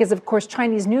Vegas because, of course,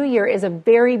 Chinese New Year is a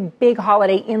very big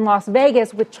holiday in Las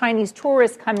Vegas with Chinese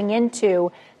tourists coming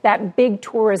into that big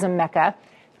tourism mecca.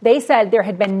 They said there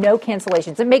had been no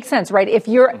cancellations. It makes sense, right? If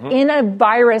you're in a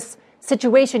virus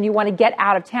situation, you want to get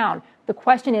out of town. The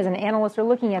question is, and analysts are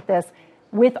looking at this,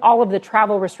 with all of the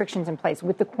travel restrictions in place,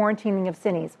 with the quarantining of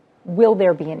cities, will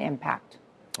there be an impact?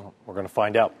 Well, we're going to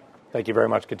find out. Thank you very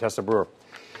much, Contessa Brewer.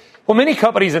 Well, many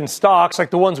companies and stocks,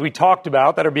 like the ones we talked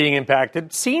about that are being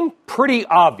impacted, seem pretty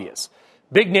obvious.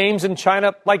 Big names in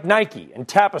China like Nike and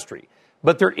Tapestry.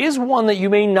 But there is one that you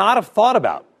may not have thought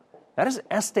about. That is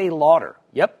Estee Lauder.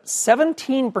 Yep,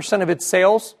 17% of its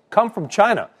sales come from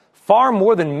China, far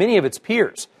more than many of its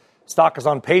peers. Stock is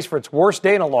on pace for its worst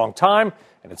day in a long time,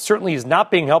 and it certainly is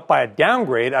not being helped by a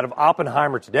downgrade out of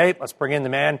Oppenheimer today. Let's bring in the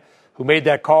man who made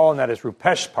that call, and that is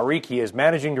Rupesh Parikh. He is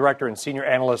Managing Director and Senior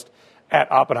Analyst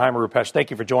at Oppenheimer. Rupesh, thank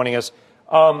you for joining us.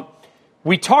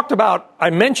 We talked about, I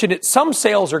mentioned it, some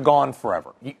sales are gone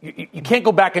forever. You can't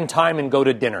go back in time and go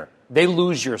to dinner. They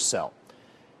lose your sell.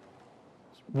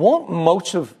 Won't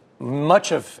much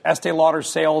of Estee Lauder's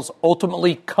sales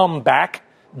ultimately come back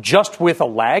just with a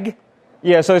lag?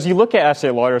 Yeah, so as you look at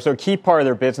Estee Lauder, so a key part of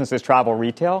their business is travel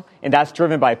retail, and that's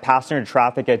driven by passenger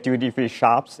traffic at duty-free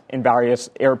shops in various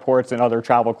airports and other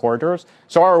travel corridors.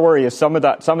 So our worry is some of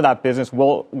that business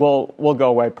will go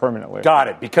away permanently. Got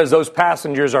it, because those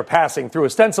passengers are passing through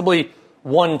ostensibly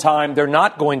one time. They're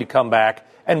not going to come back.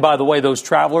 And by the way, those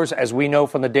travelers, as we know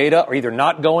from the data, are either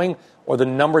not going or the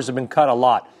numbers have been cut a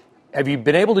lot. Have you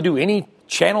been able to do any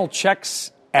channel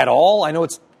checks at all? I know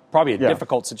it's probably a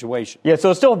difficult situation. Yeah, so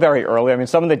it's still very early. I mean,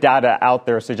 some of the data out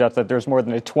there suggests that there's more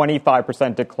than a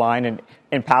 25% decline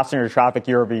in passenger traffic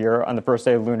year over year on the first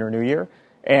day of Lunar New Year.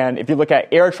 And if you look at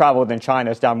air travel within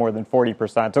China, it's down more than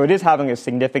 40%. So it is having a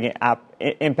significant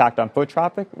impact on foot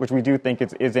traffic, which we do think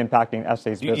is impacting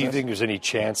Estee's business. Do you think there's any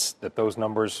chance that those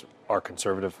numbers are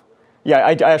conservative? Yeah,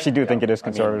 I actually do think it is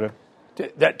conservative. I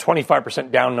mean, that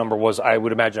 25% down number was, I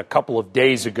would imagine, a couple of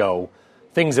days ago.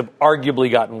 Things have arguably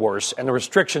gotten worse, and the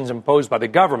restrictions imposed by the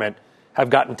government have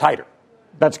gotten tighter.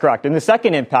 That's correct. And the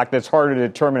second impact that's harder to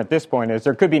determine at this point is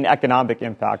there could be an economic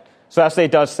impact. So Estee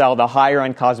does sell the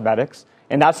higher-end cosmetics,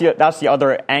 and that's the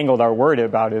other angle that we're worried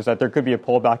about, is that there could be a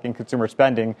pullback in consumer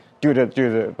spending due to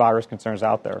the virus concerns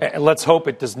out there. And let's hope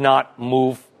it does not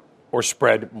move or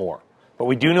spread more. But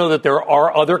we do know that there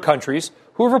are other countries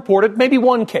who have reported maybe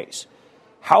one case.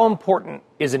 How important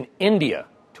is an India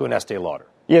to an Estee Lauder?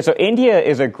 Yeah, so India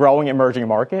is a growing emerging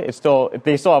market.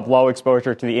 They still have low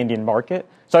exposure to the Indian market.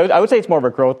 So I would say it's more of a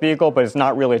growth vehicle, but it's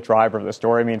not really a driver of the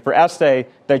story. I mean, for Estee,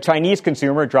 the Chinese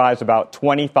consumer drives about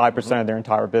 25% of their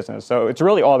entire business. So it's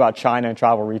really all about China and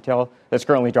travel retail that's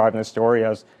currently driving the story,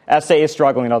 as Estee is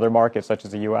struggling in other markets, such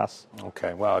as the U.S.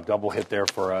 Okay, wow, a double hit there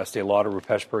for Estee Lauder.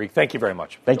 Rupesh Parikh, thank you very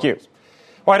much. Thank you.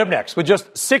 All right, up next, with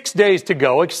just 6 days to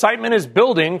go, excitement is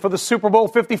building for the Super Bowl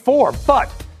 54, but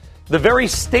the very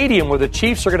stadium where the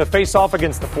Chiefs are going to face off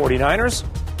against the 49ers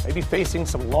may be facing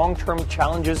some long-term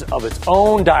challenges of its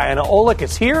own. Diana Olick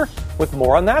is here with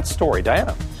more on that story.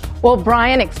 Diana. Well,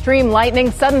 Brian, extreme lightning,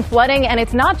 sudden flooding, and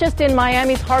it's not just in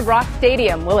Miami's Hard Rock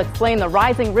Stadium. We'll explain the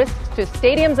rising risks to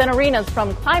stadiums and arenas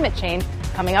from climate change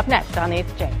coming up next on The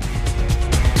Exchange.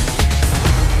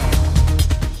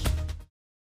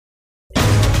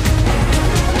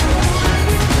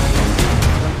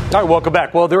 All right, welcome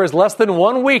back. Well, there is less than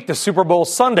 1 week to Super Bowl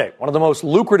Sunday, one of the most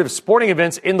lucrative sporting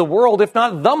events in the world, if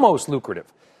not the most lucrative.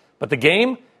 But the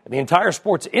game and the entire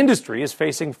sports industry is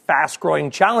facing fast-growing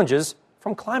challenges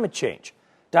from climate change.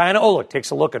 Diana Olick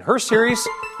takes a look at her series,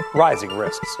 Rising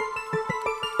Risks.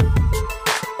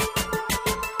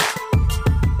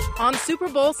 On Super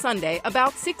Bowl Sunday,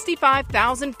 about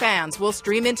 65,000 fans will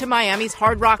stream into Miami's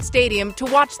Hard Rock Stadium to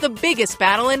watch the biggest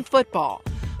battle in football.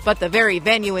 But the very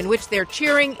venue in which they're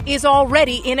cheering is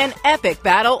already in an epic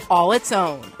battle all its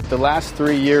own. The last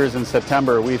 3 years in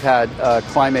September, we've had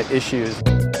climate issues.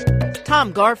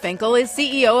 Tom Garfinkel is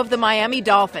CEO of the Miami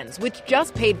Dolphins, which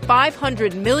just paid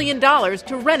 $500 million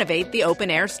to renovate the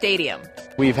open-air stadium.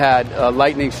 We've had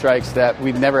lightning strikes that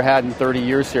we've never had in 30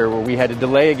 years here, where we had to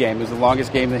delay a game. It was the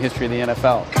longest game in the history of the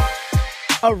NFL.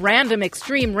 A random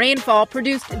extreme rainfall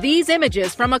produced these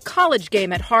images from a college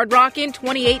game at Hard Rock in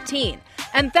 2018.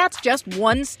 And that's just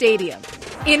one stadium.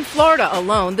 In Florida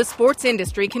alone, the sports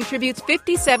industry contributes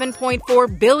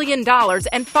 $57.4 billion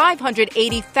and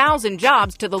 580,000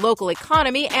 jobs to the local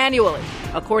economy annually,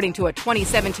 according to a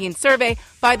 2017 survey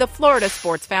by the Florida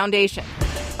Sports Foundation.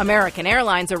 American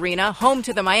Airlines Arena, home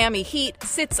to the Miami Heat,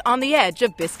 sits on the edge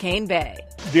of Biscayne Bay.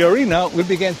 The arena will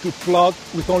begin to flood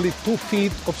with only 2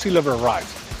 feet of sea level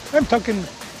rise. I'm talking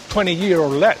 20 years or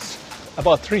less,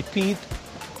 about 3 feet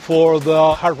for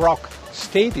the Hard Rock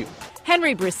Stadium.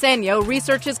 Henry Briseño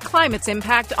researches climate's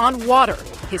impact on water.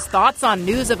 His thoughts on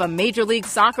news of a Major League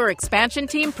Soccer expansion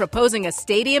team proposing a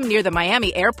stadium near the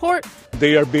Miami airport?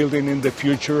 They are building in the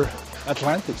future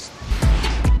Atlantis.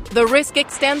 The risk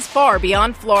extends far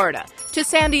beyond Florida, to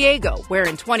San Diego, where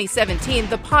in 2017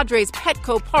 the Padres'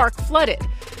 Petco Park flooded,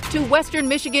 to Western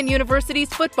Michigan University's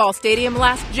football stadium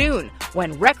last June,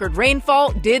 when record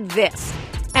rainfall did this,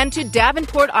 and to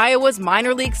Davenport, Iowa's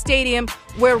minor league stadium,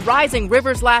 where rising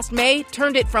rivers last May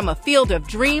turned it from a field of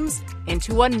dreams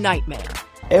into a nightmare.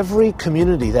 Every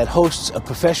community that hosts a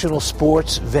professional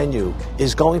sports venue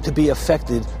is going to be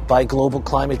affected by global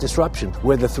climate disruption,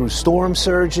 whether through storm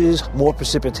surges, more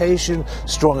precipitation,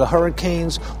 stronger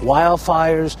hurricanes,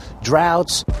 wildfires,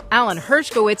 droughts. Alan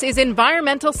Hershkowitz is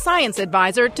environmental science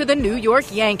advisor to the New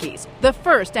York Yankees, the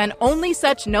first and only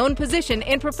such known position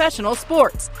in professional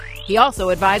sports. He also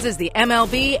advises the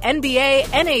MLB, NBA,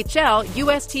 NHL,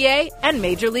 USTA, and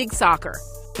Major League Soccer.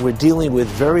 We're dealing with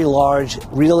very large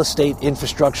real estate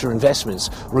infrastructure investments.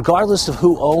 Regardless of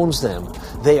who owns them,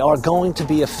 they are going to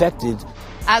be affected.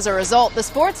 As a result, the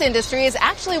sports industry is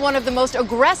actually one of the most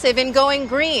aggressive in going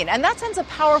green. And that sends a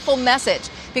powerful message,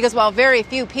 because while very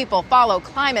few people follow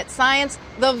climate science,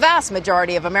 the vast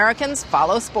majority of Americans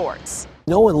follow sports.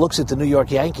 No one looks at the New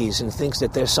York Yankees and thinks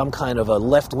that they're some kind of a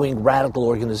left-wing radical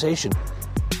organization.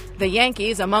 The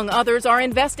Yankees, among others, are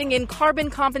investing in carbon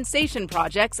compensation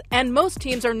projects, and most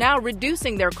teams are now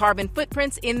reducing their carbon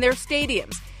footprints in their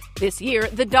stadiums. This year,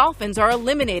 the Dolphins are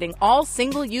eliminating all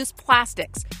single-use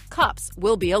plastics. Cups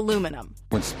will be aluminum.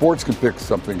 When sports can pick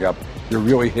something up, you're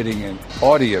really hitting an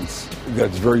audience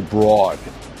that's very broad.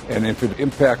 And if it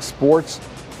impacts sports,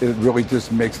 it really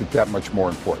just makes it that much more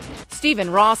important.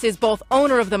 Stephen Ross is both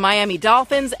owner of the Miami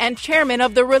Dolphins and chairman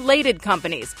of the Related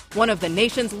Companies, one of the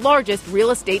nation's largest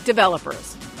real estate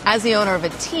developers. As the owner of a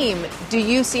team, do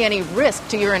you see any risk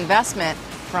to your investment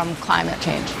from climate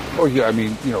change? Oh, yeah. I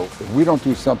mean, if we don't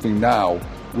do something now,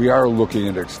 we are looking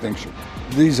at extinction.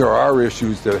 These are our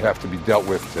issues that have to be dealt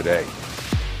with today.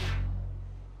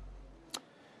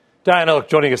 Diana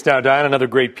joining us now. Diana, another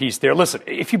great piece there. Listen,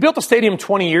 if you built a stadium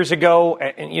 20 years ago,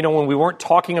 and when we weren't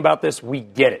talking about this, we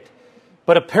get it.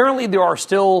 But apparently there are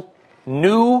still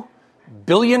new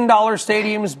billion-dollar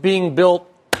stadiums being built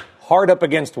hard up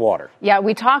against water. Yeah,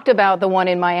 we talked about the one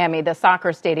in Miami, the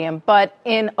soccer stadium, but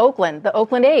in Oakland, the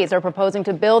Oakland A's are proposing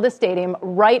to build a stadium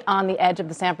right on the edge of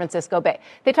the San Francisco Bay.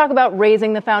 They talk about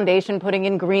raising the foundation, putting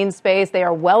in green space. They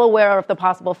are well aware of the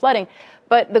possible flooding.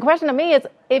 But the question to me is,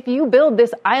 if you build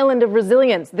this island of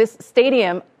resilience, this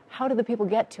stadium, how do the people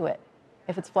get to it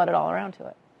if it's flooded all around to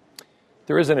it?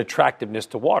 There is an attractiveness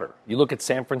to water. You look at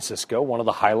San Francisco, one of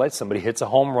the highlights, somebody hits a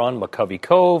home run, McCovey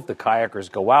Cove, the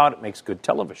kayakers go out, it makes good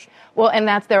television. Well, and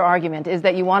that's their argument, is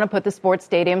that you want to put the sports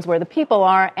stadiums where the people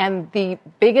are, and the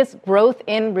biggest growth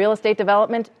in real estate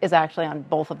development is actually on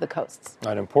both of the coasts.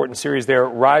 An important series there,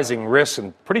 Rising Risks,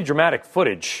 and pretty dramatic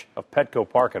footage of Petco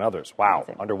Park and others. Wow,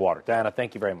 underwater. Diana,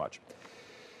 thank you very much.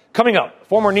 Coming up,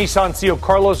 former Nissan CEO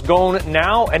Carlos Ghosn,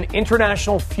 now an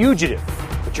international fugitive.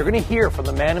 But you're going to hear from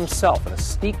the man himself in a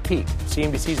sneak peek of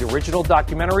CNBC's original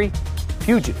documentary,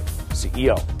 Fugitive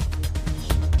CEO.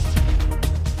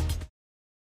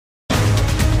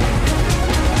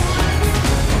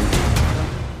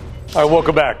 All right,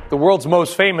 welcome back. The world's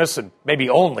most famous and maybe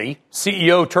only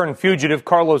CEO turned fugitive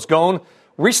Carlos Ghosn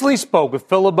recently spoke with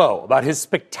Phil LeBeau about his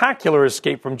spectacular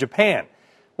escape from Japan.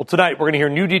 Well, tonight we're going to hear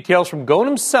new details from Ghosn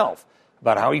himself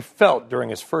about how he felt during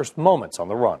his first moments on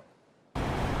the run.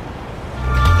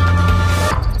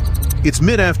 It's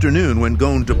mid-afternoon when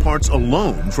Ghosn departs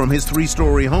alone from his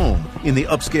three-story home in the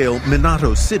upscale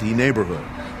Minato City neighborhood.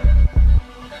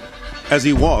 As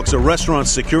he walks, a restaurant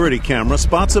security camera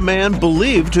spots a man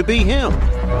believed to be him.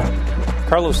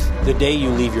 Carlos, the day you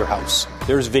leave your house,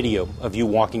 there's video of you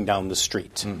walking down the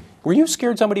street. Were you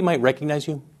scared somebody might recognize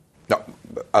you? No,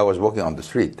 I was walking on the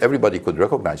street. Everybody could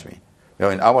recognize me.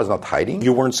 And I was not hiding.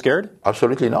 You weren't scared?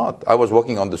 Absolutely not. I was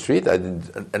walking on the street. I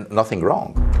did nothing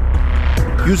wrong.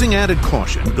 Using added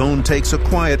caution, Ghosn takes a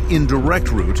quiet, indirect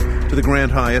route to the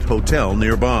Grand Hyatt Hotel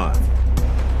nearby.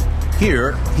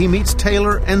 Here, he meets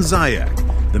Taylor and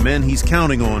Zayak, the men he's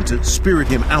counting on to spirit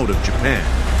him out of Japan.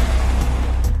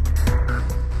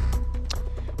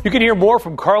 You can hear more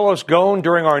from Carlos Ghosn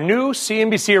during our new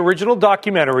CNBC original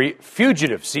documentary,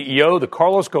 Fugitive CEO, The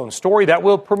Carlos Ghosn Story. That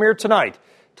will premiere tonight,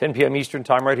 10 p.m. Eastern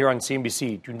Time, right here on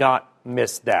CNBC. Do not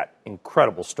miss that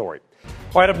incredible story.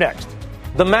 Right up next,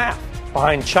 the math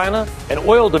behind China and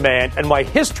oil demand and why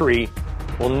history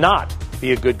will not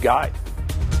be a good guide.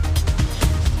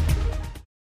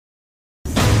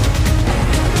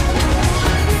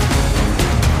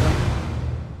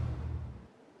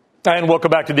 And welcome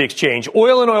back to The Exchange.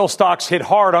 Oil and oil stocks hit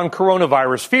hard on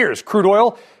coronavirus fears. Crude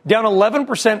oil down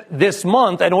 11% this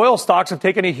month, and oil stocks have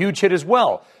taken a huge hit as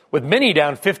well, with many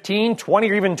down 15, 20,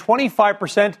 or even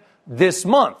 25% this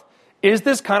month. Is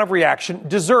this kind of reaction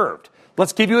deserved?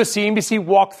 Let's give you a CNBC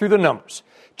walk through the numbers.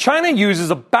 China uses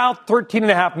about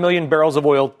 13.5 million barrels of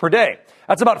oil per day.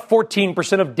 That's about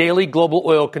 14% of daily global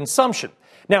oil consumption.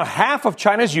 Now, half of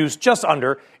China's use, just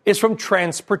under, is from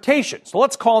transportation. So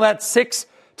let's call that 6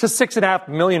 to 6.5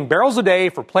 million barrels a day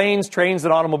for planes, trains,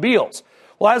 and automobiles.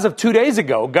 Well, as of 2 days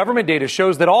ago, government data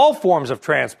shows that all forms of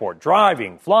transport,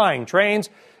 driving, flying,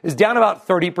 trains, is down about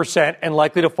 30% and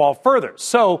likely to fall further.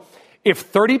 So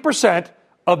if 30%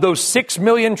 of those 6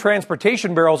 million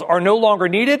transportation barrels are no longer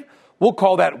needed, we'll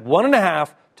call that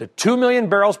 1.5 to 2 million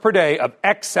barrels per day of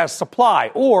excess supply,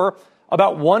 or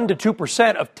about 1 to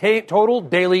 2% of total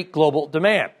daily global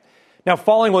demand. Now,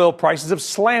 falling oil prices have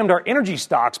slammed our energy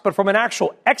stocks, but from an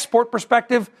actual export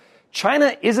perspective,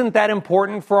 China isn't that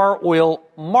important for our oil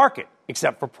market,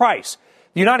 except for price.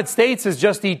 The United States is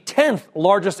just the 10th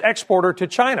largest exporter to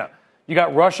China. You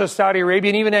got Russia, Saudi Arabia,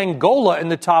 and even Angola in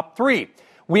the top three.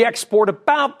 We export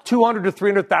about 200 to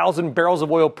 300,000 barrels of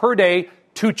oil per day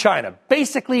to China,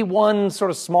 basically one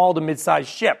sort of small to mid-sized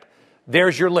ship.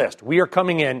 There's your list. We are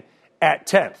coming in at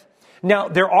 10th. Now,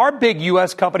 there are big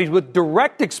U.S. companies with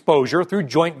direct exposure through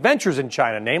joint ventures in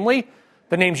China, namely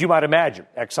the names you might imagine,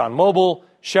 ExxonMobil,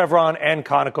 Chevron, and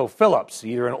ConocoPhillips,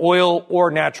 either in oil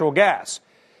or natural gas.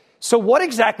 So what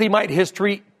exactly might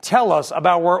history tell us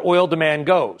about where oil demand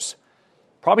goes?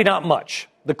 Probably not much.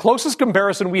 The closest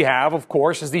comparison we have, of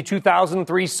course, is the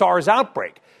 2003 SARS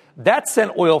outbreak. That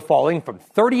sent oil falling from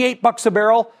 $38 a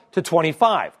barrel to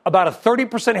 $25, about a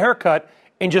 30% haircut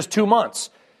in just 2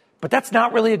 months. But that's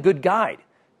not really a good guide,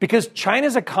 because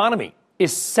China's economy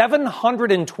is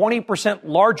 720%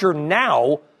 larger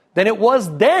now than it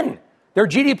was then. Their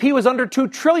GDP was under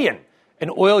 $2 trillion, and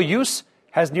oil use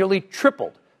has nearly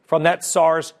tripled from that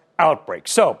SARS outbreak.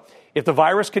 So if the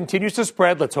virus continues to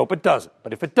spread, let's hope it doesn't.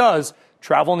 But if it does,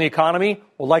 travel in the economy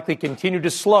will likely continue to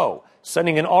slow,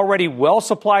 sending an already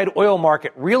well-supplied oil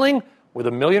market reeling with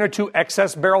 1 million or 2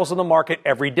 excess barrels in the market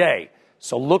every day.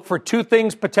 So look for 2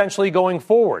 things potentially going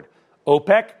forward.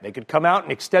 OPEC, they could come out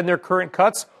and extend their current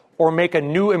cuts or make a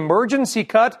new emergency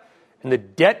cut. And the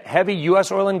debt-heavy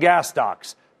U.S. oil and gas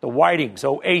stocks, the Whitings,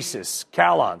 Oasis,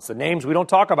 Callons, the names we don't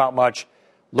talk about much,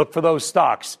 look for those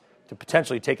stocks to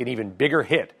potentially take an even bigger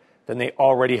hit than they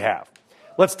already have.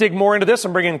 Let's dig more into this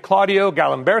and bring in Claudio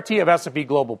Galimberti of S&P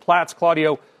Global Platts.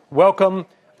 Claudio, welcome.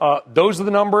 Those are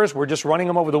the numbers. We're just running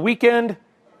them over the weekend.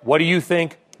 What do you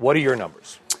think? What are your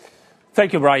numbers?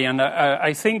 Thank you, Brian.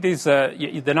 I think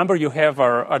the number you have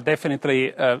are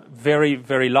definitely very,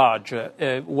 very large.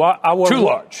 Too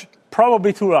large.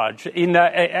 Probably too large.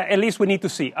 At least we need to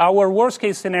see. Our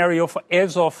worst-case scenario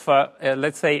as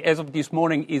of this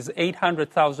morning is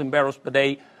 800,000 barrels per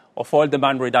day of oil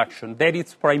demand reduction. That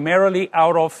is primarily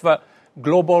out of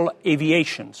global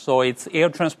aviation. So its air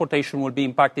transportation will be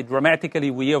impacted dramatically.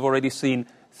 We have already seen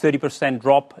 30%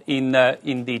 drop in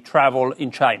the travel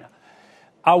in China.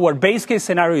 Our base case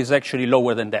scenario is actually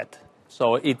lower than that.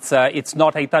 So it's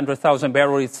not 800,000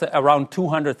 barrels. It's around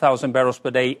 200,000 barrels per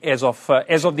day as of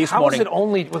this morning. How is it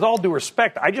only, with all due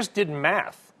respect, I just did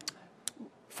math.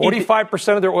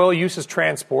 45% of their oil use is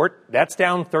transport. That's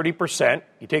down 30%.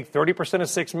 You take 30% of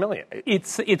 6 million.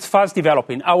 It's fast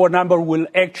developing. Our number will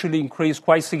actually increase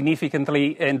quite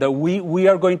significantly, and we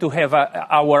are going to have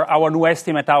our new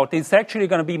estimate out. It's actually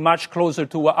going to be much closer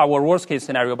to our worst case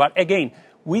scenario. But again,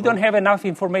 we don't have enough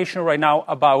information right now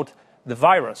about the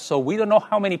virus, so we don't know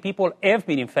how many people have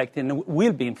been infected and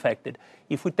will be infected.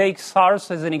 If we take SARS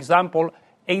as an example,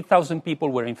 8,000 people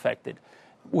were infected.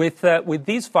 With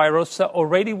this virus,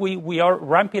 already we are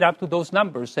ramping up to those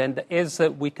numbers. And as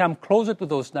we come closer to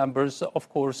those numbers, of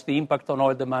course, the impact on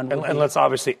oil demand will and let's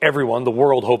obviously, everyone, the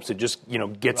world hopes it just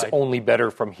gets only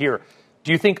better from here.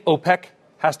 Do you think OPEC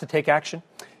has to take action?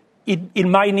 It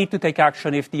might need to take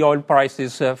action if the oil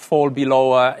prices fall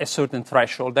below a certain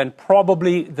threshold. Then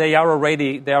probably they are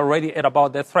already at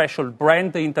about that threshold.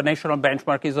 Brent, the international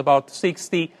benchmark, is about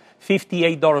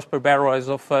 $58 per barrel as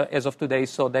of today.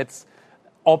 So that's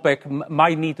OPEC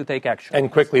might need to take action.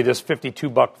 And quickly, this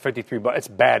 $52, $53, it's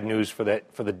bad news for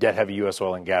the debt-heavy U.S.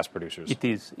 oil and gas producers.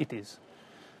 It is.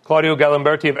 Claudio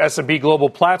Galimberti of S&P Global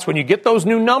Platts, when you get those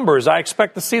new numbers, I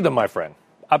expect to see them, my friend.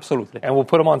 Absolutely. And we'll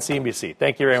put them on CNBC.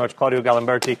 Thank you very much, Claudio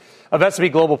Galimberti of S&P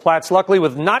Global Platts. Luckily,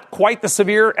 with not quite the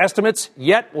severe estimates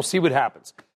yet, we'll see what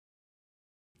happens.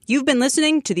 You've been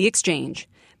listening to The Exchange.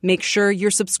 Make sure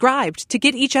you're subscribed to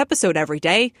get each episode every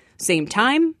day. Same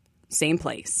time, same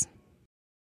place.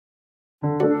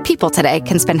 People today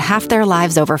can spend half their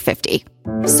lives over 50.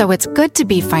 So it's good to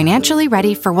be financially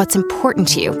ready for what's important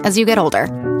to you as you get older,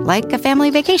 like a family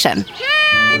vacation.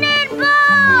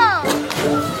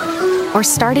 Or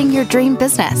starting your dream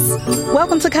business.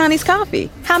 Welcome to Connie's Coffee.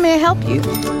 How may I help you?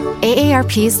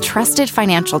 AARP's trusted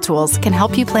financial tools can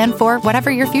help you plan for whatever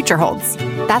your future holds.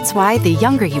 That's why the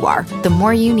younger you are, the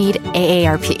more you need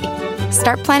AARP.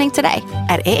 Start planning today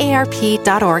at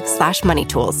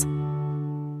aarp.org/moneytools.